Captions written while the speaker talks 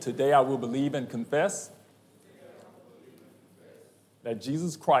Today I will believe and confess that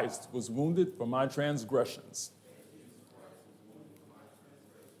Jesus Christ was wounded for my transgressions.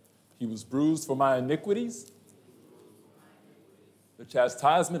 He was bruised for my iniquities. The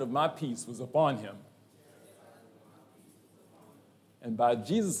chastisement of my peace was upon him. And by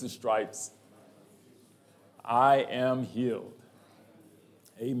Jesus' stripes, I am healed.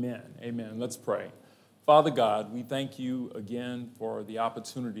 Amen. Amen. Let's pray. Father God, we thank you again for the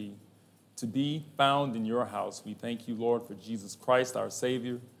opportunity to be found in your house. We thank you, Lord, for Jesus Christ, our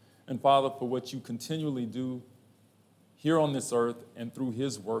Savior, and Father, for what you continually do here on this earth and through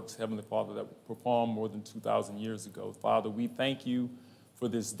his works, Heavenly Father, that were performed more than 2,000 years ago. Father, we thank you for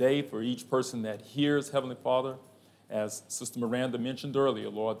this day, for each person that hears, Heavenly Father, as Sister Miranda mentioned earlier,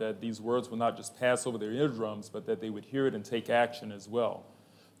 Lord, that these words will not just pass over their eardrums, but that they would hear it and take action as well.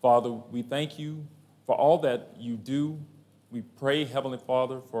 Father, we thank you for all that you do. We pray, Heavenly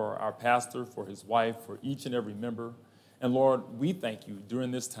Father, for our pastor, for his wife, for each and every member. And Lord, we thank you during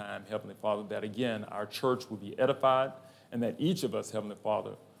this time, Heavenly Father, that again, our church will be edified and that each of us, Heavenly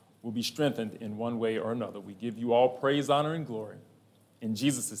Father, will be strengthened in one way or another. We give you all praise, honor, and glory. In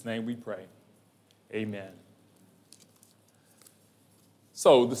Jesus' name we pray. Amen.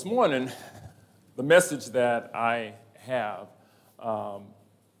 So this morning, the message that I have,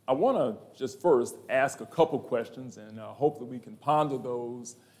 I want to just first ask a couple questions and hope that we can ponder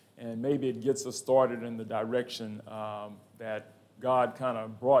those and maybe it gets us started in the direction that God kind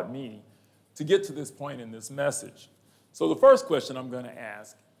of brought me to get to this point in this message. So the first question I'm going to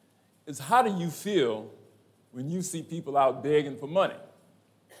ask is, how do you feel when you see people out begging for money?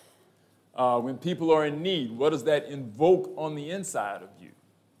 When people are in need, what does that invoke on the inside of you?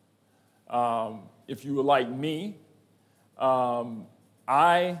 If you were like me,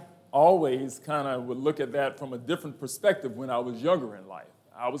 I always kind of would look at that from a different perspective when I was younger in life.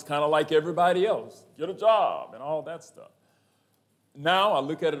 I was kind of like everybody else, get a job and all that stuff. Now I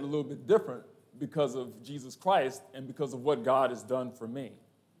look at it a little bit different because of Jesus Christ and because of what God has done for me.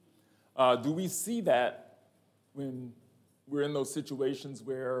 Do we see that when we're in those situations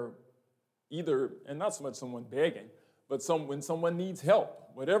where either, and not so much someone begging, but when someone needs help,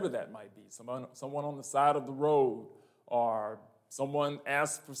 whatever that might be, someone on the side of the road, or someone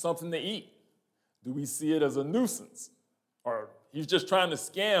asks for something to eat, do we see it as a nuisance? Or he's just trying to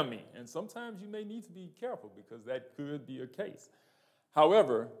scam me? And sometimes you may need to be careful because that could be a case.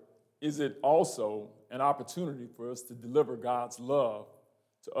 However, is it also an opportunity for us to deliver God's love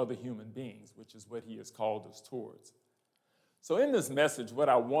to other human beings, which is what he has called us towards? So in this message, what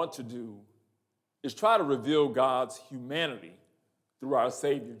I want to do is try to reveal God's humanity through our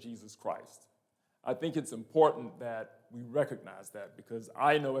Savior, Jesus Christ. I think it's important that we recognize that because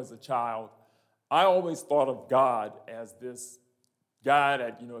I know as a child, I always thought of God as this guy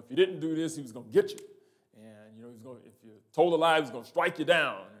that, if you didn't do this, he was going to get you. And, if you told a lie, he was going to strike you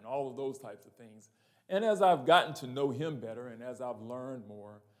down and all of those types of things. And as I've gotten to know him better and as I've learned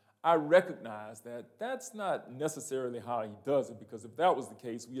more, I recognize that that's not necessarily how he does it, because if that was the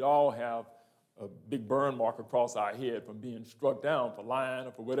case, we'd all have a big burn mark across our head from being struck down for lying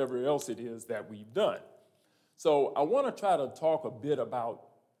or for whatever else it is that we've done. So I want to try to talk a bit about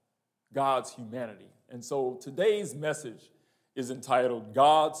God's humanity. And so today's message is entitled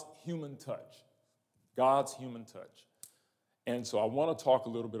God's Human Touch. God's Human Touch. And so I want to talk a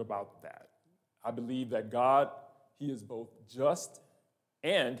little bit about that. I believe that God, he is both just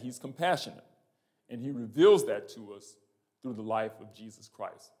and he's compassionate. And he reveals that to us through the life of Jesus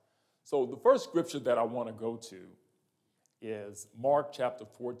Christ. So the first scripture that I want to go to is Mark chapter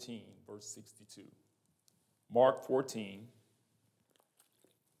 14, verse 62. Mark 14,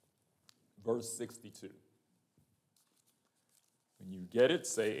 verse 62. When you get it,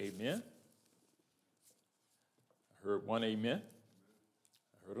 say amen. I heard one amen.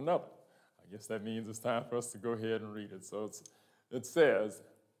 I heard another. I guess that means it's time for us to go ahead and read it. So it says,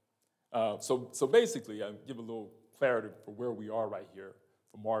 so basically, I'll give a little clarity for where we are right here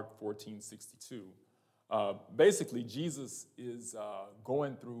for Mark 14:62. Basically, Jesus is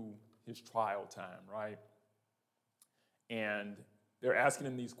going through his trial time, right? And they're asking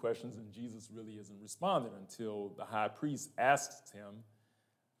him these questions, and Jesus really isn't responding until the high priest asks him,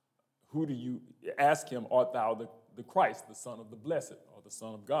 art thou the Christ, the Son of the Blessed, or the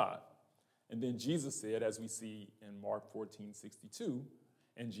Son of God? And then Jesus said, as we see in Mark 14:62,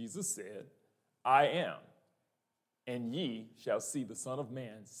 and Jesus said, I am, and ye shall see the Son of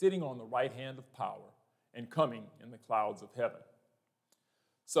Man sitting on the right hand of power and coming in the clouds of heaven.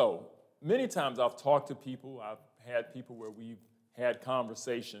 So many times I've talked to people, I've had people where we've had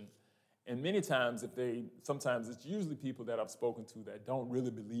conversation, And many times, sometimes it's usually people that I've spoken to that don't really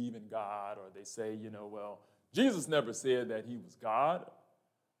believe in God, or they say, well, Jesus never said that he was God.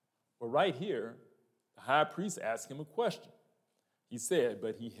 But right here, the high priest asked him a question. He said,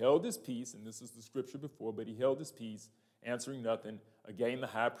 but he held his peace, and this is the scripture before, but he held his peace, answering nothing. Again, the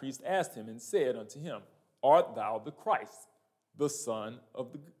high priest asked him and said unto him, art thou the Christ, the Son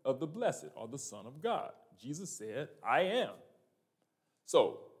of the Blessed, or the Son of God? Jesus said, I am.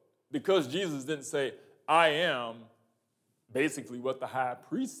 So, because Jesus didn't say, I am, basically what the high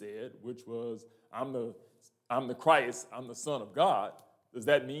priest said, which was, I'm the Christ, I'm the Son of God, does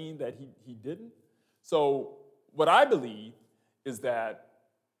that mean that he didn't? So what I believe is that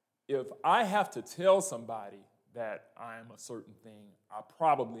if I have to tell somebody that I am a certain thing, I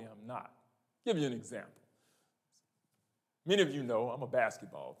probably am not. Give you an example. Many of you know I'm a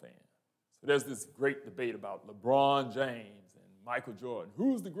basketball fan. So there's this great debate about LeBron James and Michael Jordan.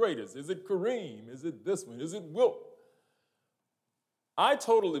 Who's the greatest? Is it Kareem? Is it this one? Is it Wilt? I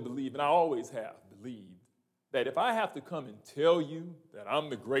totally believe, and I always have believed, that if I have to come and tell you that I'm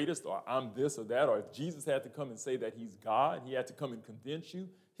the greatest, or I'm this or that, or if Jesus had to come and say that he's God, he had to come and convince you,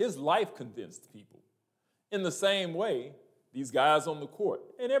 his life convinced people. In the same way, these guys on the court,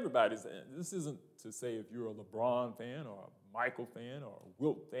 and everybody's, this isn't to say if you're a LeBron fan or a Michael fan or a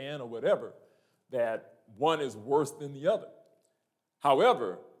Wilt fan or whatever, that one is worse than the other.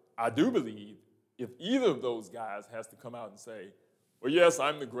 However, I do believe if either of those guys has to come out and say, well, yes,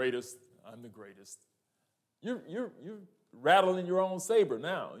 I'm the greatest, you're rattling your own saber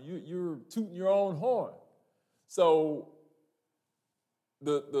now. You're tooting your own horn. So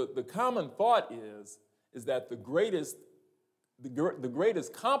the common thought is that the greatest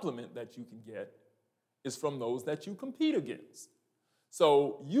compliment that you can get is from those that you compete against.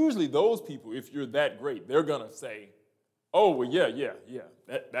 So usually those people, if you're that great, they're going to say, oh, well, yeah,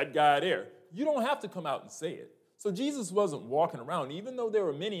 that guy there. You don't have to come out and say it. So Jesus wasn't walking around, even though there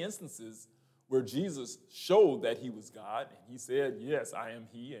were many instances where Jesus showed that he was God, and he said, yes, I am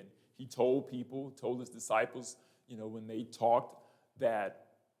he, and he told his disciples, when they talked that,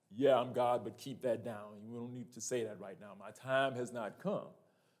 yeah, I'm God, but keep that down. You don't need to say that right now. My time has not come.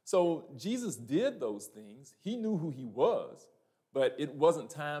 So Jesus did those things. He knew who he was, but it wasn't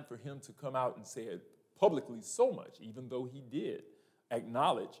time for him to come out and say it publicly so much, even though he did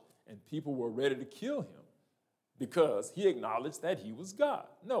acknowledge, and people were ready to kill him because he acknowledged that he was God.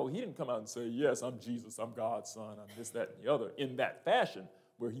 No, he didn't come out and say, yes, I'm Jesus, I'm God's son, I'm this, that, and the other, in that fashion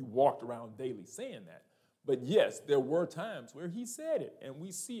where he walked around daily saying that. But yes, there were times where he said it, and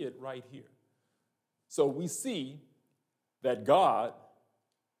we see it right here. So we see that God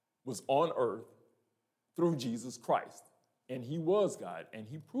was on earth through Jesus Christ, and he was God, and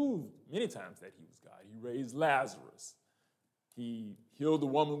he proved many times that he was God. He raised Lazarus. He healed the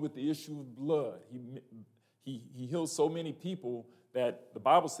woman with the issue of blood. He healed so many people that the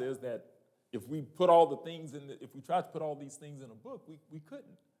Bible says that if we put all the things if we tried to put all these things in a book, we couldn't.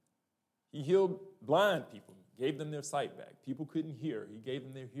 He healed blind people, gave them their sight back. People couldn't hear. He gave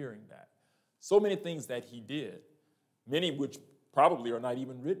them their hearing back. So many things that he did, many which probably are not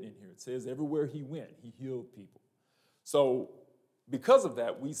even written in here. It says everywhere he went, he healed people. So because of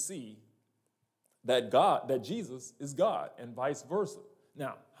that, we see that Jesus is God and vice versa.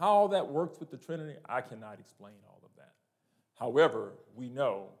 Now, how all that works with the Trinity, I cannot explain all of that. However, we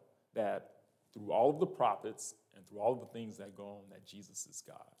know that through all of the prophets and through all of the things that go on, that Jesus is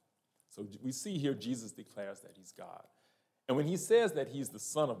God. So we see here Jesus declares that he's God. And when he says that he's the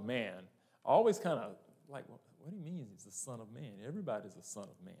Son of Man, I always kind of like, what do you mean he's the Son of Man? Everybody's a son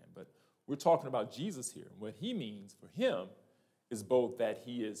of man. But we're talking about Jesus here. And what he means for him is both that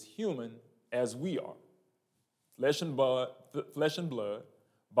he is human as we are. Flesh and blood,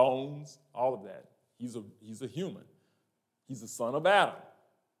 bones, all of that. He's a human. He's the son of Adam.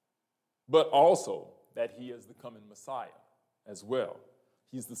 But also that he is the coming Messiah as well.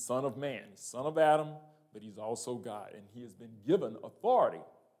 He's the Son of Man. He's son of Adam, but he's also God. And he has been given authority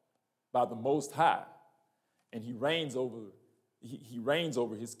by the Most High. And he reigns over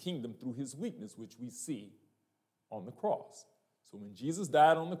his kingdom through his weakness, which we see on the cross. So when Jesus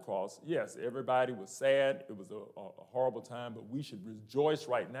died on the cross, yes, everybody was sad. It was a horrible time, but we should rejoice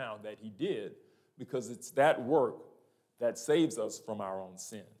right now that he did, because it's that work that saves us from our own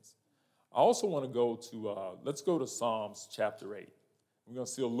sins. I also want to go to, let's go to Psalms chapter 8. We're going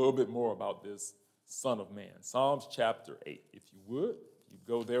to see a little bit more about this Son of Man. Psalms chapter 8, if you would. You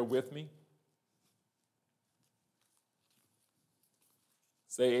go there with me.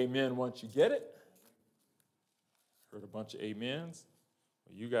 Say amen once you get it. Heard a bunch of amens.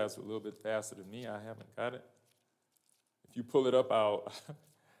 Well, you guys are a little bit faster than me. I haven't got it. If you pull it up,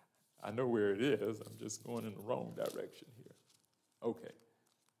 I know where it is. I'm just going in the wrong direction here. Okay.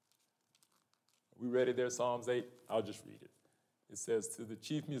 Are we ready there, Psalms 8? I'll just read it. It says, to the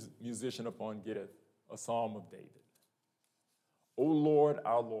chief musician upon Gittith, a psalm of David. O Lord,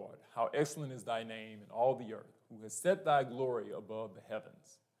 our Lord, how excellent is thy name in all the earth, who has set thy glory above the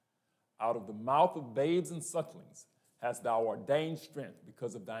heavens. Out of the mouth of babes and sucklings hast thou ordained strength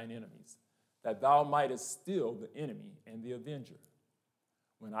because of thine enemies, that thou mightest still the enemy and the avenger.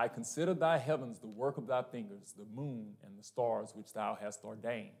 When I consider thy heavens, the work of thy fingers, the moon and the stars which thou hast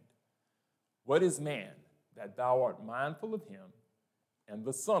ordained. What is man that thou art mindful of him, and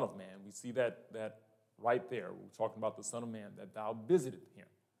the Son of Man? We see that right there. We're talking about the Son of Man, that thou visited him.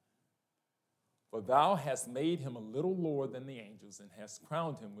 For thou hast made him a little lower than the angels, and hast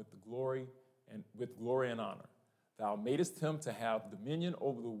crowned him with glory and honor. Thou madest him to have dominion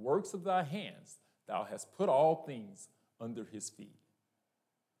over the works of thy hands. Thou hast put all things under his feet.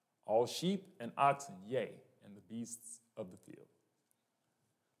 All sheep and oxen, yea, and the beasts of the field,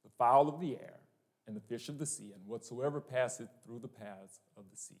 the fowl of the air, and the fish of the sea, and whatsoever passeth through the paths of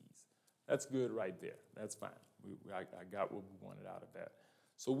the seas. That's good right there. That's fine. I got what we wanted out of that.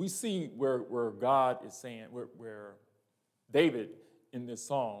 So we see where God is saying, where David in this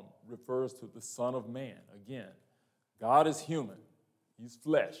psalm refers to the Son of Man. Again, God is human. He's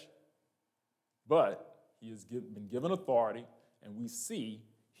flesh. But he has been given authority, and we see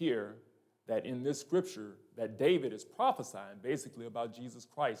here that in this scripture that David is prophesying basically about Jesus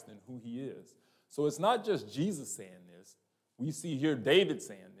Christ and who he is. So it's not just Jesus saying this. We see here David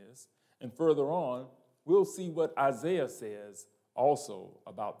saying this. And further on, we'll see what Isaiah says also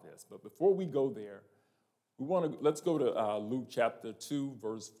about this. But before we go there, let's go to Luke chapter 2,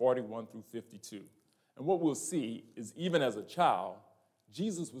 verse 41 through 52. And what we'll see is even as a child,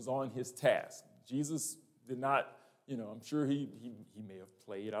 Jesus was on his task. Jesus did not, I'm sure he may have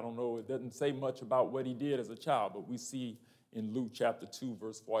played. I don't know. It doesn't say much about what he did as a child, but we see in Luke chapter 2,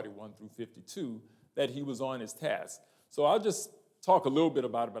 verse 41 through 52, that he was on his task. So I'll just talk a little bit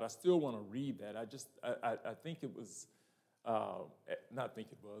about it, but I still want to read that. I think it was,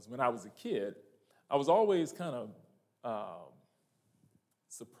 when I was a kid, I was always kind of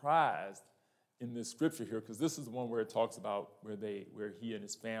surprised in this scripture here, because this is the one where it talks about where he and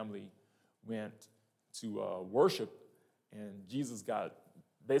his family went to worship, and Jesus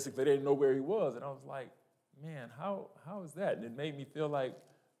basically they didn't know where he was, and I was like, man, how is that? And it made me feel like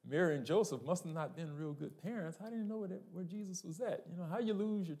Mary and Joseph must have not been real good parents. I didn't know where Jesus was at. How you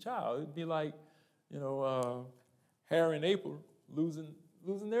lose your child? It'd be like, Harry and April losing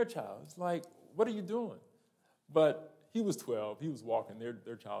their child. It's like, what are you doing? But he was 12. He was walking.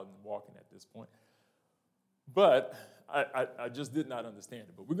 Their child isn't walking at this point. But I just did not understand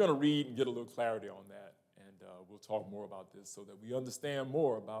it. But we're going to read and get a little clarity on that, and we'll talk more about this so that we understand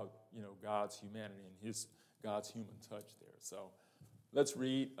more about God's humanity and God's human touch there. So let's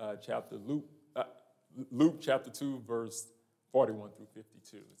read Luke chapter 2, verse 41 through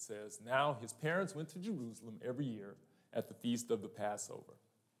 52. It says, now his parents went to Jerusalem every year at the feast of the Passover.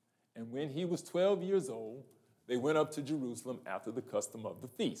 And when he was 12 years old, they went up to Jerusalem after the custom of the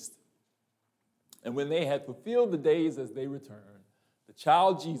feast. And when they had fulfilled the days as they returned, the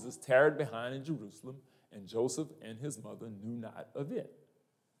child Jesus tarried behind in Jerusalem, and Joseph and his mother knew not of it.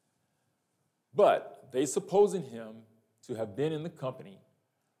 But they, supposing him to have been in the company,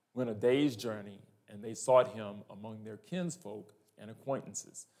 went a day's journey, and they sought him among their kinsfolk and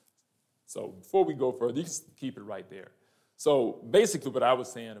acquaintances. So before we go further, you can keep it right there. So basically what I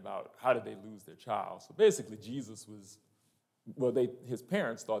was saying about how did they lose their child. So basically Jesus was, his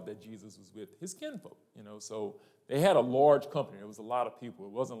parents thought that Jesus was with his kinfolk, So they had a large company. There was a lot of people.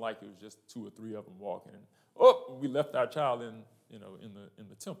 It wasn't like it was just 2 or 3 of them walking. And, we left our child in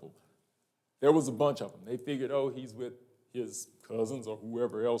the temple. There was a bunch of them. They figured, he's with his cousins or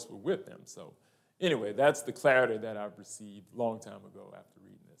whoever else were with them. So anyway, that's the clarity that I've received a long time ago after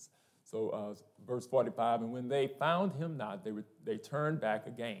reading this. So verse 45, and when they found him not, they turned back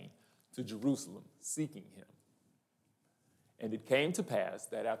again to Jerusalem, seeking him. And it came to pass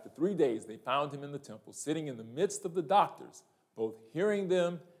that after 3 days they found him in the temple, sitting in the midst of the doctors, both hearing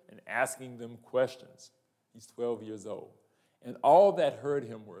them and asking them questions. He's 12 years old. And all that heard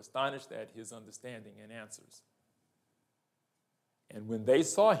him were astonished at his understanding and answers. And when they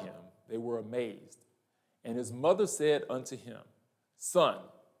saw him, they were amazed. And his mother said unto him, Son,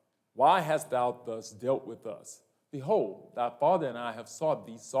 why hast thou thus dealt with us? Behold, thy father and I have sought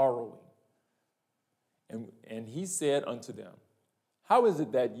thee sorrowing. And he said unto them, How is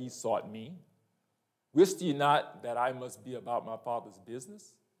it that ye sought me? Wist ye not that I must be about my father's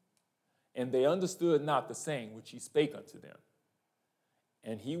business? And they understood not the saying which he spake unto them.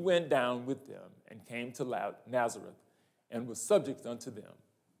 And he went down with them and came to Nazareth and was subject unto them.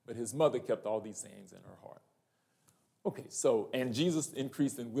 But his mother kept all these sayings in her heart. Okay, so, and Jesus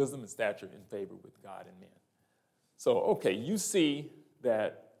increased in wisdom and stature in favor with God and men. So, okay, you see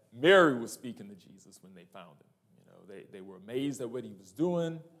that Mary was speaking to Jesus when they found him. You know, they were amazed at what he was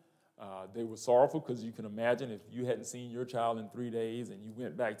doing. They were sorrowful because you can imagine if you hadn't seen your child in 3 days and you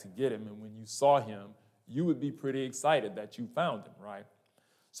went back to get him, and when you saw him, you would be pretty excited that you found him, right?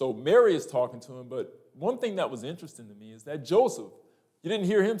 So Mary is talking to him, but one thing that was interesting to me is that Joseph, you didn't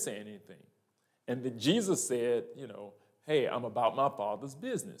hear him saying anything. And that Jesus said, you know, hey, I'm about my Father's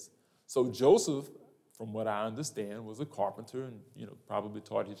business. So Joseph, from what I understand, was a carpenter and, you know, probably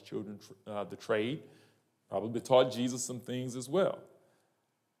taught his children the trade, probably taught Jesus some things as well.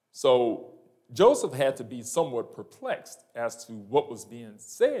 So Joseph had to be somewhat perplexed as to what was being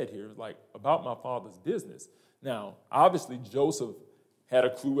said here, like about my Father's business. Now, obviously, Joseph had a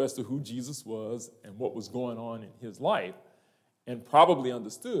clue as to who Jesus was and what was going on in his life and probably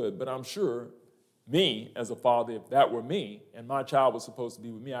understood, but I'm sure me as a father, if that were me and my child was supposed to be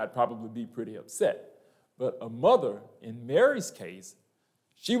with me, I'd probably be pretty upset. But a mother, in Mary's case,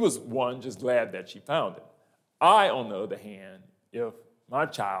 she was one just glad that she found him. I, on the other hand, if my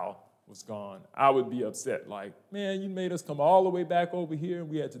child was gone, I would be upset. Like, man, you made us come all the way back over here and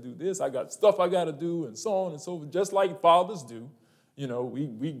we had to do this. I got stuff I got to do and so on and so forth, just like fathers do. You know,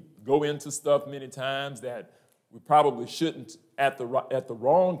 we go into stuff many times that we probably shouldn't at the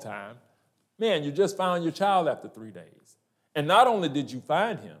wrong time. Man, you just found your child after 3 days. And not only did you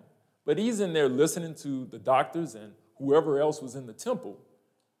find him, but he's in there listening to the doctors and whoever else was in the temple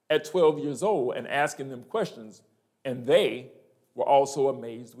at 12 years old and asking them questions, and they were also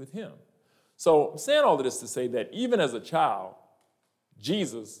amazed with him. So I'm saying all of this to say that even as a child,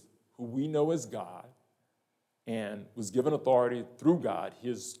 Jesus, who we know as God and was given authority through God,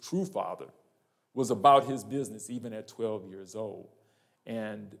 his true Father, was about his business even at 12 years old.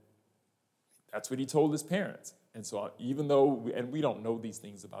 And that's what he told his parents. And so even though, and we don't know these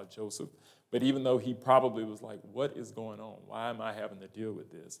things about Joseph, but even though he probably was like, what is going on? Why am I having to deal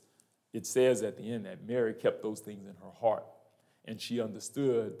with this? It says at the end that Mary kept those things in her heart. And she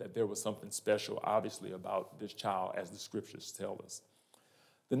understood that there was something special, obviously, about this child, as the scriptures tell us.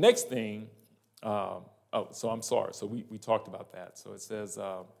 The next thing, so I'm sorry. So we talked about that. So it says,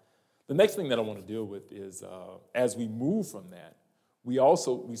 the next thing that I want to deal with is as we move from that, we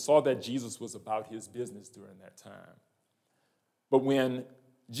saw that Jesus was about his business during that time. But when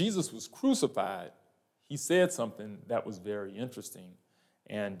Jesus was crucified, he said something that was very interesting.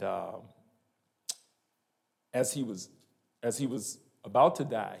 And as he was about to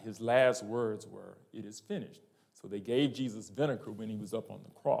die, his last words were, "It is finished." So they gave Jesus vinegar when he was up on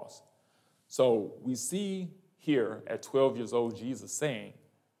the cross. So we see here at 12 years old, Jesus saying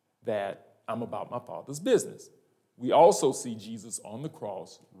that I'm about my Father's business. We also see Jesus on the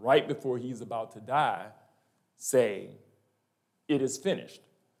cross right before he's about to die saying, "It is finished."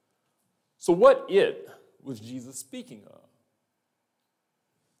 So what "it" was Jesus speaking of?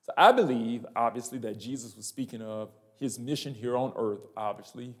 So I believe, obviously, that Jesus was speaking of his mission here on earth,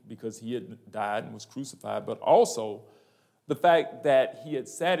 obviously, because he had died and was crucified, but also the fact that he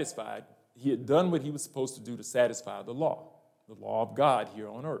had done what he was supposed to do to satisfy the law of God here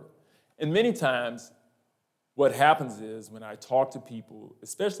on earth. And many times, what happens is when I talk to people,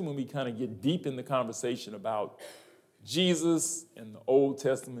 especially when we kind of get deep in the conversation about Jesus and the Old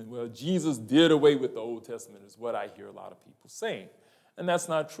Testament, well, Jesus did away with the Old Testament is what I hear a lot of people saying. And that's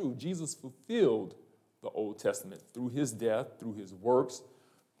not true. Jesus fulfilled the Old Testament through his death, through his works,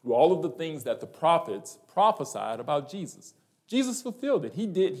 through all of the things that the prophets prophesied about Jesus. Jesus fulfilled it.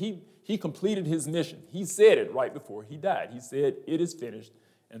 He completed his mission. He said it right before he died. He said, "It is finished."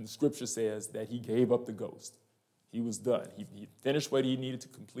 And the scripture says that he gave up the ghost. He was done. He finished what he needed to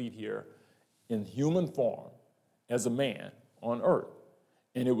complete here in human form as a man on earth.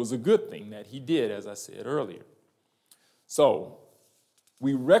 And it was a good thing that he did, as I said earlier. So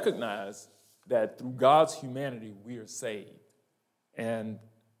we recognize that through God's humanity, we are saved. And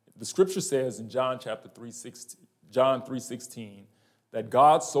the scripture says in John 3:16, that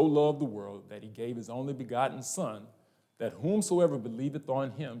God so loved the world that he gave his only begotten Son, that whomsoever believeth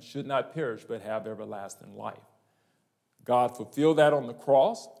on him should not perish but have everlasting life. God fulfilled that on the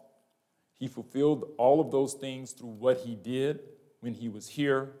cross. He fulfilled all of those things through what he did when he was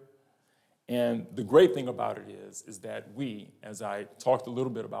here. And the great thing about it is that we, as I talked a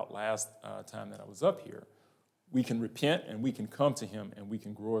little bit about last time that I was up here, we can repent and we can come to him and we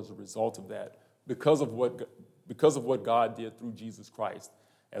can grow as a result of that because of what God did through Jesus Christ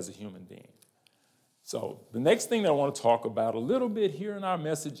as a human being. So the next thing that I want to talk about a little bit here in our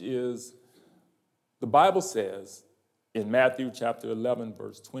message is the Bible says in Matthew chapter 11,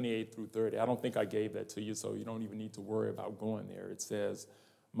 verse 28 through 30. I don't think I gave that to you, so you don't even need to worry about going there. It says,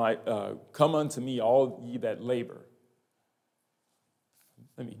 come unto me, all ye that labor.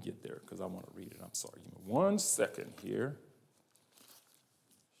 Let me get there because I want to read it. I'm sorry. Give me 1 second here.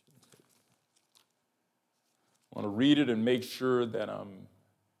 I want to read it and make sure that I'm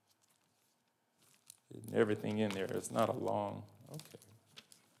getting everything in there. It's not a long, okay.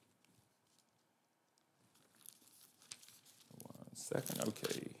 1 second.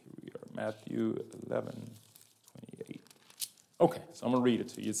 Okay, here we are. Matthew 11:28. Okay, so I'm going to read it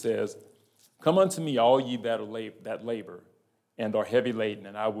to you. It says, come unto me, all ye that labor and are heavy laden,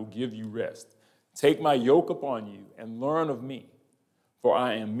 and I will give you rest. Take my yoke upon you and learn of me, for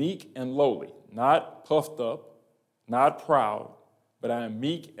I am meek and lowly, not puffed up, not proud, but I am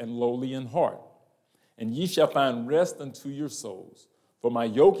meek and lowly in heart. And ye shall find rest unto your souls, for my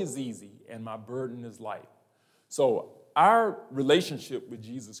yoke is easy and my burden is light. So our relationship with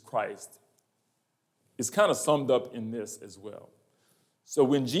Jesus Christ is kind of summed up in this as well. So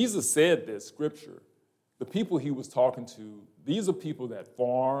when Jesus said this scripture, the people he was talking to, these are people that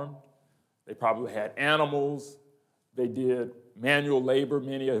farmed. They probably had animals. They did manual labor,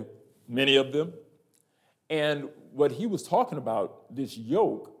 many of them. And what he was talking about, this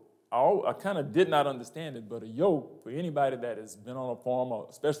yoke, I kind of did not understand it, but a yoke, for anybody that has been on a farm,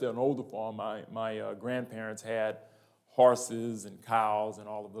 especially an older farm, my grandparents had horses and cows and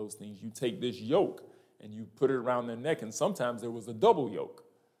all of those things. You take this yoke and you put it around their neck, and sometimes there was a double yoke.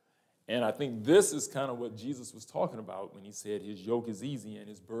 And I think this is kind of what Jesus was talking about when he said his yoke is easy and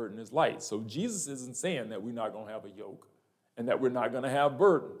his burden is light. So Jesus isn't saying that we're not going to have a yoke and that we're not going to have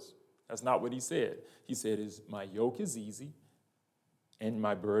burdens. That's not what he said. He said, my yoke is easy and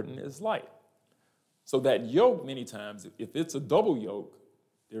my burden is light. So that yoke, many times, if it's a double yoke,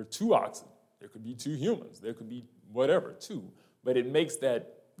 there are 2 oxen. There could be 2 humans. There could be whatever, 2. But it makes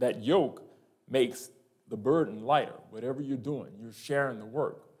that yoke makes the burden lighter. Whatever you're doing, you're sharing the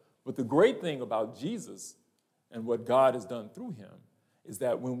work. But the great thing about Jesus and what God has done through him is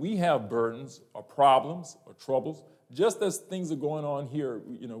that when we have burdens or problems or troubles, just as things are going on here,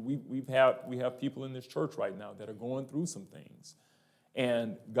 you know, we have people in this church right now that are going through some things.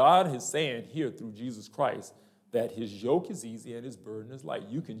 And God is saying here through Jesus Christ that his yoke is easy and his burden is light.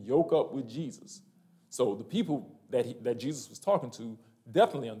 You can yoke up with Jesus. So the people that Jesus was talking to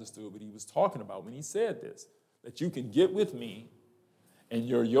definitely understood what he was talking about when he said this, that you can get with me and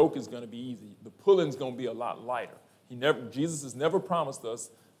your yoke is going to be easy. The pulling's going to be a lot lighter. Jesus has never promised us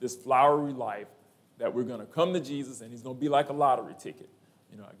this flowery life that we're going to come to Jesus and he's going to be like a lottery ticket.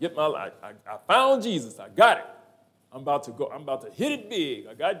 You know, I found Jesus. I got it. I'm about to hit it big.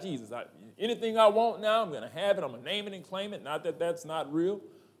 I got Jesus. Anything I want now, I'm going to have it. I'm going to name it and claim it. Not that that's not real,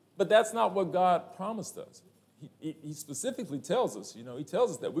 but that's not what God promised us. He specifically tells us, you know, he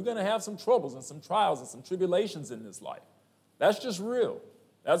tells us that we're going to have some troubles and some trials and some tribulations in this life. That's just real.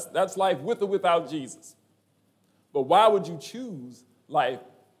 That's life with or without Jesus. But why would you choose life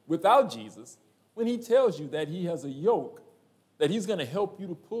without Jesus when he tells you that he has a yoke, that he's going to help you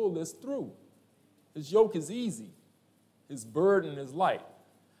to pull this through? His yoke is easy. His burden is light.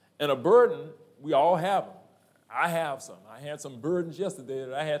 And a burden, we all have them. I have some. I had some burdens yesterday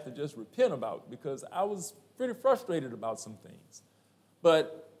that I had to just repent about because I was pretty frustrated about some things.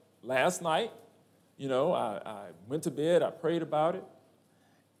 But last night, you know, I went to bed, I prayed about it,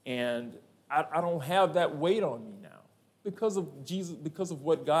 and I don't have that weight on me now because of Jesus, because of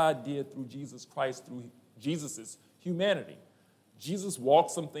what God did through Jesus Christ, through Jesus' humanity. Jesus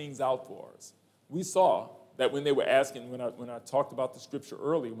walked some things out for us. We saw that when they were asking, when I talked about the scripture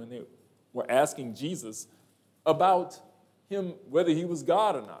earlier, when they were asking Jesus about him, whether he was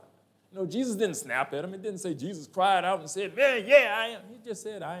God or not. You know, Jesus didn't snap at him. It didn't say Jesus cried out and said, man, yeah, I am. He just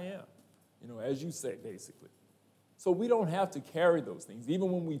said, I am. You know, as you say, basically. So we don't have to carry those things.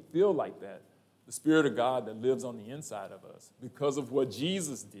 Even when we feel like that, the Spirit of God that lives on the inside of us, because of what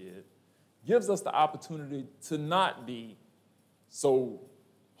Jesus did, gives us the opportunity to not be so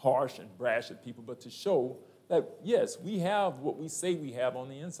harsh and brash at people, but to show that, yes, we have what we say we have on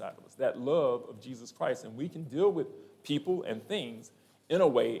the inside of us, that love of Jesus Christ, and we can deal with people and things in a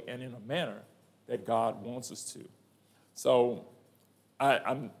way and in a manner that God wants us to. So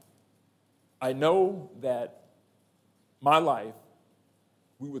I know that my life,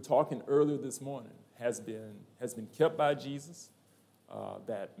 we were talking earlier this morning, has been kept by Jesus,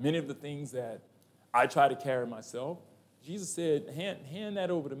 that many of the things that I try to carry myself, Jesus said, hand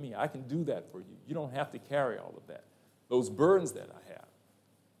that over to me. I can do that for you. You don't have to carry all of that. Those burdens that I have,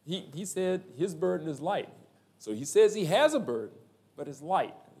 He said his burden is light. So he says he has a burden, but it's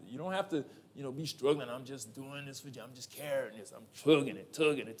light. You don't have to, be struggling. I'm just doing this for you. I'm just carrying this. I'm tugging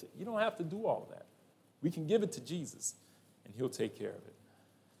it. You don't have to do all of that. We can give it to Jesus, and he'll take care of it.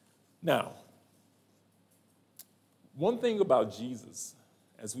 Now, one thing about Jesus,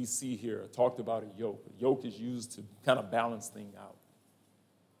 as we see here, I talked about a yoke. A yoke is used to kind of balance things out.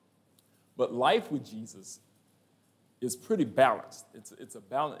 But life with Jesus is pretty balanced. It's a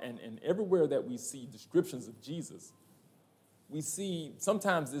balance, and everywhere that we see descriptions of Jesus, we see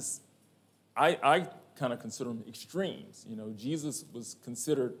sometimes this, I kind of consider them extremes. Jesus was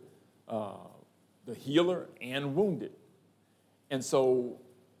considered the healer and wounded. And so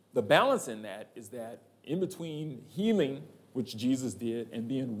the balance in that is that in between healing, which Jesus did, and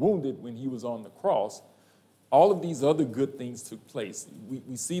being wounded when he was on the cross, all of these other good things took place.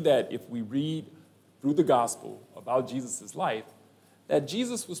 We see that if we read through the gospel about Jesus' life, that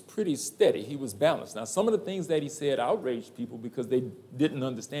Jesus was pretty steady. He was balanced. Now, some of the things that he said outraged people because they didn't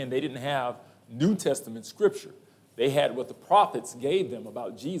understand. They didn't have New Testament scripture. They had what the prophets gave them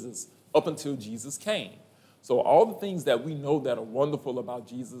about Jesus up until Jesus came. So all the things that we know that are wonderful about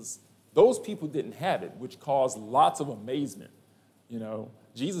Jesus, those people didn't have it, which caused lots of amazement.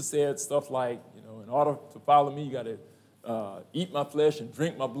 Jesus said stuff like, in order to follow me, you got to eat my flesh and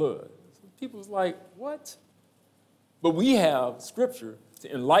drink my blood. So people was like, what? But we have scripture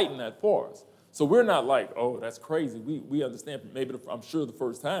to enlighten that for us. So we're not like, oh, that's crazy. We understand. Maybe I'm sure the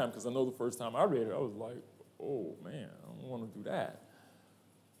first time, because I know the first time I read it, I was like, oh, man, I don't want to do that.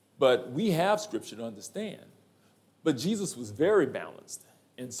 But we have scripture to understand. But Jesus was very balanced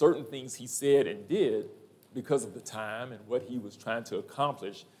in certain things he said and did because of the time and what he was trying to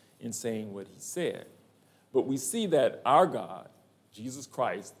accomplish in saying what he said. But we see that our God, Jesus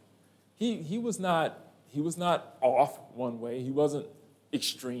Christ, he was not off one way. He wasn't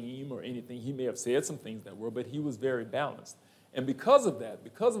extreme or anything. He may have said some things that were, but he was very balanced. And because of that,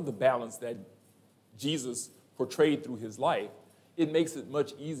 because of the balance that Jesus portrayed through his life, it makes it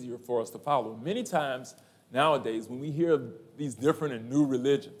much easier for us to follow. Many times nowadays, when we hear these different and new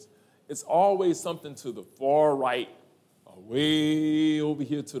religions, it's always something to the far right or way over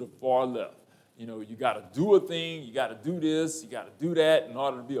here to the far left. You got to do a thing, you got to do this, you got to do that in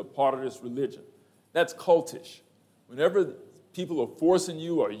order to be a part of this religion. That's cultish. Whenever people are forcing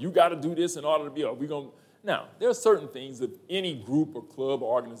you or you got to do this in order to be, Now, there are certain things of any group or club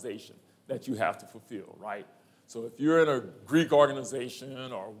or organization that you have to fulfill, right? So if you're in a Greek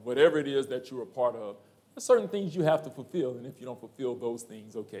organization or whatever it is that you're a part of, there's certain things you have to fulfill, and if you don't fulfill those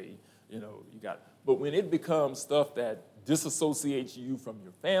things, okay, you got. But when it becomes stuff that disassociates you from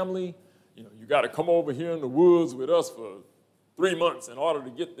your family, you got to come over here in the woods with us for 3 months in order to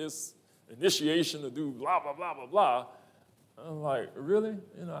get this initiation to do blah, blah, blah, blah, blah. I'm like, really?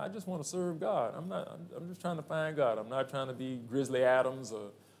 I just want to serve God. I'm just trying to find God. I'm not trying to be Grizzly Adams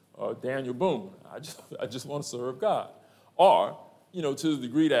or Daniel Boone. I just want to serve God. Or, to the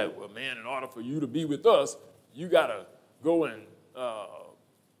degree that, well, man, in order for you to be with us, you got to go and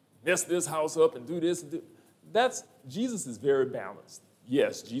mess this house up and do this. Jesus is very balanced.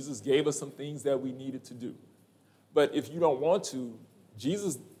 Yes, Jesus gave us some things that we needed to do. But if you don't want to,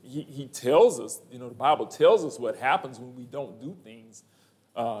 Jesus, he tells us, the Bible tells us what happens when we don't do things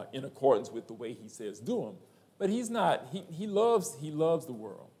in accordance with the way he says do them. But he's not, he loves the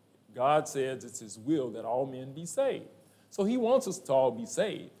world. God says it's his will that all men be saved. So he wants us to all be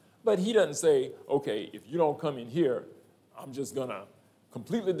saved. But he doesn't say, okay, if you don't come in here, I'm just going to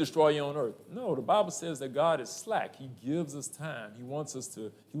completely destroy you on earth. No, the Bible says that God is slack. He gives us time. He wants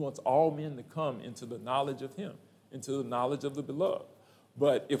all men to come into the knowledge of him, into the knowledge of the beloved.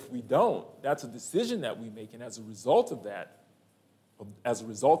 But if we don't, that's a decision that we make. And as a result of that, as a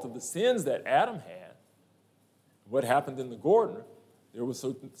result of the sins that Adam had, what happened in the garden, there were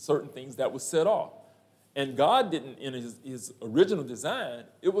certain things that were set off. And God didn't, in his original design,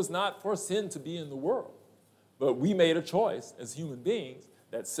 it was not for sin to be in the world. But we made a choice as human beings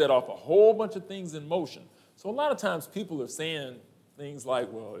that set off a whole bunch of things in motion. So a lot of times people are saying things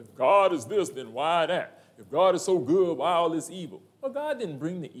like, well, if God is this, then why that? If God is so good, why all this evil? Well, God didn't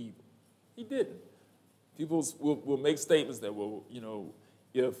bring the evil. He didn't. People will make statements that, well,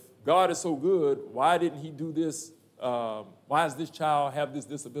 if God is so good, why didn't he do this? Why does this child have this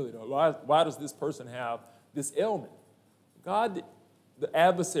disability? Or why does this person have this ailment? God, the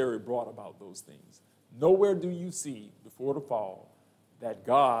adversary brought about those things. Nowhere do you see before the fall that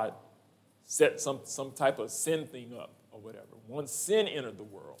God set some type of sin thing up or whatever. Once sin entered the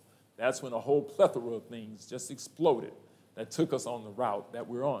world, that's when a whole plethora of things just exploded that took us on the route that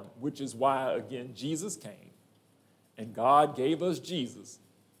we're on, which is why, again, Jesus came. And God gave us Jesus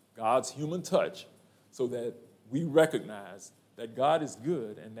God's human touch, so that we recognize that God is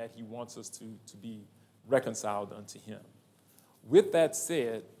good and that he wants us to be reconciled unto him. With that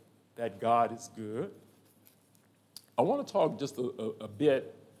said, that God is good, I want to talk just a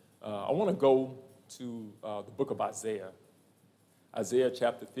bit. I want to go to the book of Isaiah, Isaiah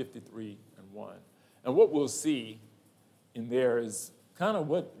chapter 53 and 1. And what we'll see in there is kind of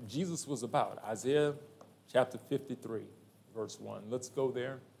what Jesus was about. Isaiah chapter 53, verse 1. Let's go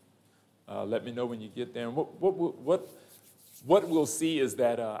there. Let me know when you get there. And what we'll see is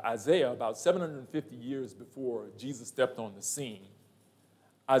that Isaiah, about 750 years before Jesus stepped on the scene,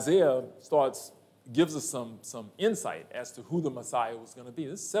 Isaiah gives us some insight as to who the Messiah was going to be.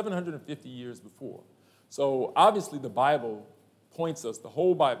 This is 750 years before. So obviously the Bible points us, the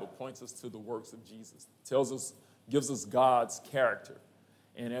whole Bible points us to the works of Jesus. It gives us God's character.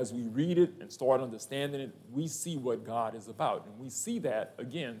 And as we read it and start understanding it, we see what God is about. And we see that,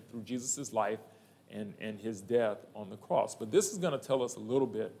 again, through Jesus' life and his death on the cross. But this is going to tell us a little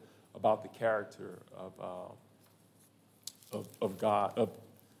bit about the character of God,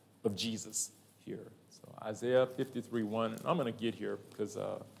 of Jesus here. So Isaiah 53:1, and I'm going to get here because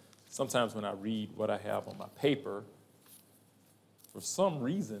sometimes when I read what I have on my paper, for some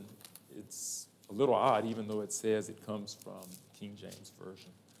reason, it's a little odd, even though it says it comes from King James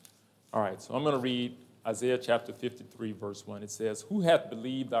Version. All right, so I'm going to read Isaiah chapter 53, verse 1. It says, "Who hath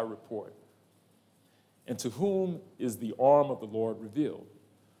believed our report? And to whom is the arm of the Lord revealed?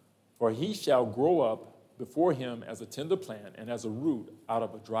 For he shall grow up before him as a tender plant and as a root out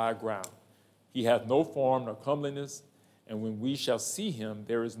of a dry ground. He hath no form nor comeliness, and when we shall see him,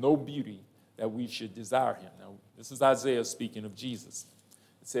 there is no beauty that we should desire him." Now, this is Isaiah speaking of Jesus.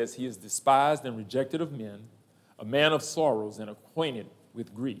 It says, "He is despised and rejected of men, a man of sorrows and acquainted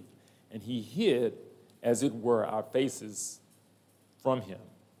with grief. And he hid, as it were, our faces from him.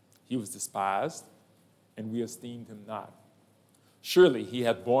 He was despised, and we esteemed him not. Surely he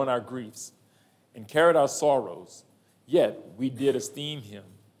hath borne our griefs and carried our sorrows, yet we did esteem him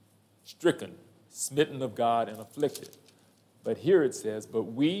stricken, smitten of God, and afflicted." But here it says,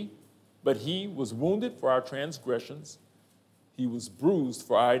 but he was wounded for our transgressions, he was bruised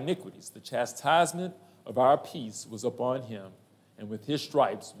for our iniquities. The chastisement of our peace was upon him, and with his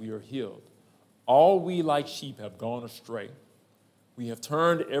stripes we are healed. All we like sheep have gone astray. We have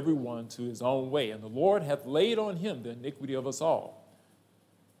turned every one to his own way, and the Lord hath laid on him the iniquity of us all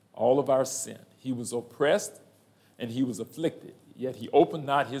of our sin. He was oppressed and he was afflicted, yet he opened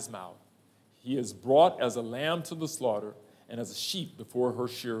not his mouth. He is brought as a lamb to the slaughter, and as a sheep before her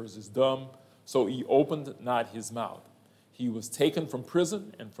shearers is dumb, so he opened not his mouth. He was taken from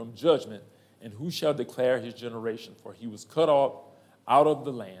prison and from judgment, and who shall declare his generation? For he was cut off out of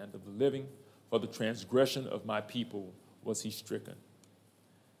the land of the living. For the transgression of my people was he stricken.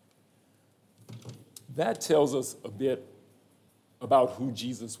 That tells us a bit about who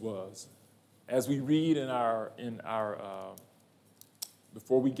Jesus was. As we read in our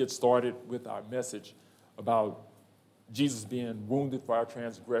before we get started with our message about Jesus being wounded for our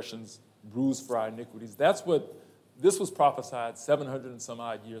transgressions, bruised for our iniquities, this was prophesied 700 and some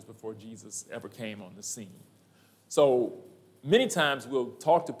odd years before Jesus ever came on the scene. So many times we'll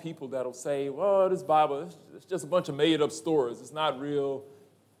talk to people that'll say, well, this Bible, it's just a bunch of made-up stories. It's not real.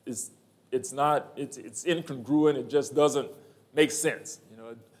 It's incongruent. It just doesn't make sense.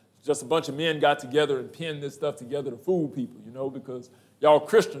 Just a bunch of men got together and penned this stuff together to fool people, because y'all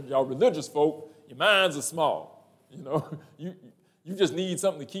Christians, y'all religious folk, your minds are small. You just need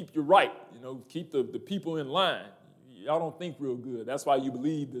something to keep you right, keep the people in line. Y'all don't think real good. That's why you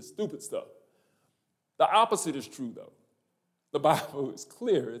believe this stupid stuff. The opposite is true, though. The Bible is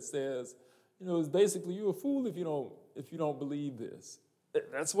clear. It says, it's basically you're a fool if you don't believe this.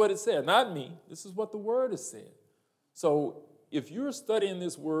 That's what it said, not me. This is what the Word has said. So if you're studying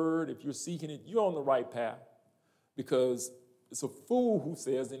this Word, if you're seeking it, you're on the right path, because it's a fool who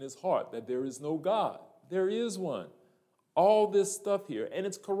says in his heart that there is no God. There is one. All this stuff here, and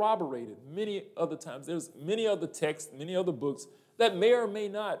it's corroborated many other times. There's many other texts, many other books that may or may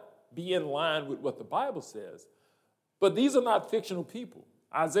not be in line with what the Bible says, but these are not fictional people.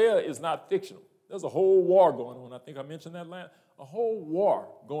 Isaiah is not fictional. There's a whole war going on. I think I mentioned that last. A whole war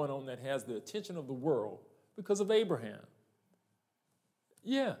going on that has the attention of the world because of Abraham.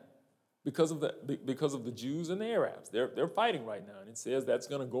 Yeah, because of the Jews and the Arabs. They're fighting right now, and it says that's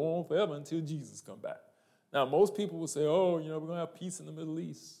going to go on forever until Jesus comes back. Now, most people will say, we're going to have peace in the Middle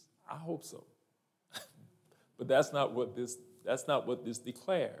East. I hope so. But that's not what this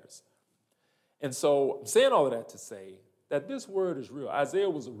declares. And so I'm saying all of that to say that this word is real. Isaiah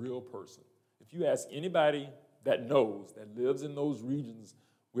was a real person. If you ask anybody that knows, that lives in those regions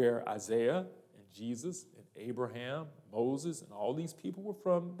where Isaiah and Jesus and Abraham, Moses, and all these people were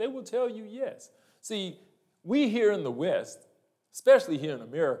from, they will tell you yes. See, we here in the West, especially here in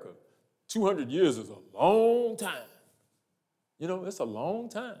America, 200 years is a long time. You know, it's a long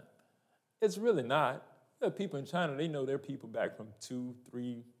time. It's really not. There are people in China, they know their people back from 2,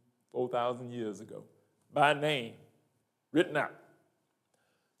 3, 4,000 years ago, by name, written out.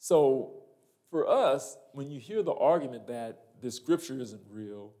 So for us, when you hear the argument that this scripture isn't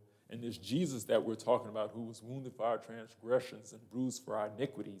real, and this Jesus that we're talking about who was wounded for our transgressions and bruised for our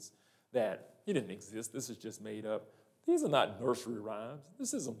iniquities, that he didn't exist, this is just made up. These are not nursery rhymes.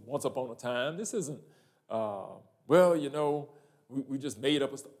 This isn't once upon a time. This isn't, well, you know, we just made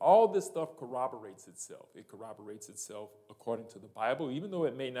up. All this stuff corroborates itself. It corroborates itself according to the Bible, even though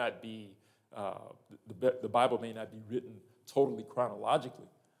it may not be, the Bible may not be written totally chronologically,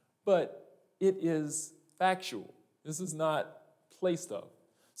 but it is factual. This is not play stuff.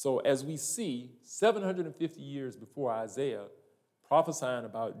 So as we see, 750 years before Isaiah prophesying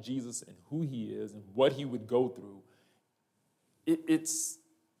about Jesus and who he is and what he would go through, it's,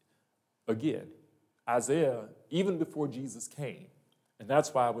 again, Isaiah, even before Jesus came. And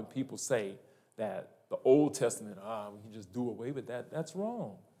that's why when people say that the Old Testament, we can just do away with that, that's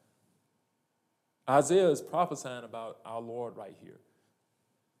wrong. Isaiah is prophesying about our Lord right here.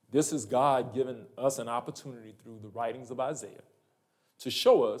 This is God giving us an opportunity through the writings of Isaiah to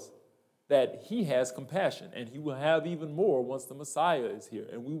show us that he has compassion, and he will have even more once the Messiah is here,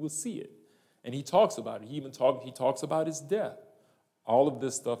 and we will see it. And he talks about it. He talks about his death. All of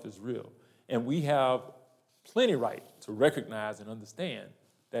this stuff is real. And we have plenty right to recognize and understand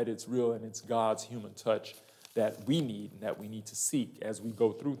that it's real and it's God's human touch that we need and that we need to seek as we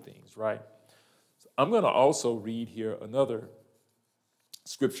go through things, right? So I'm going to also read here another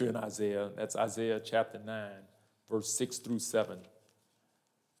scripture in Isaiah. That's Isaiah chapter 9, verse 6 through 7.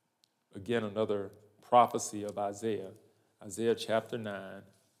 Again, another prophecy of Isaiah. Isaiah chapter 9,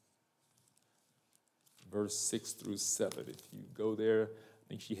 verse 6 through 7. If you go there, I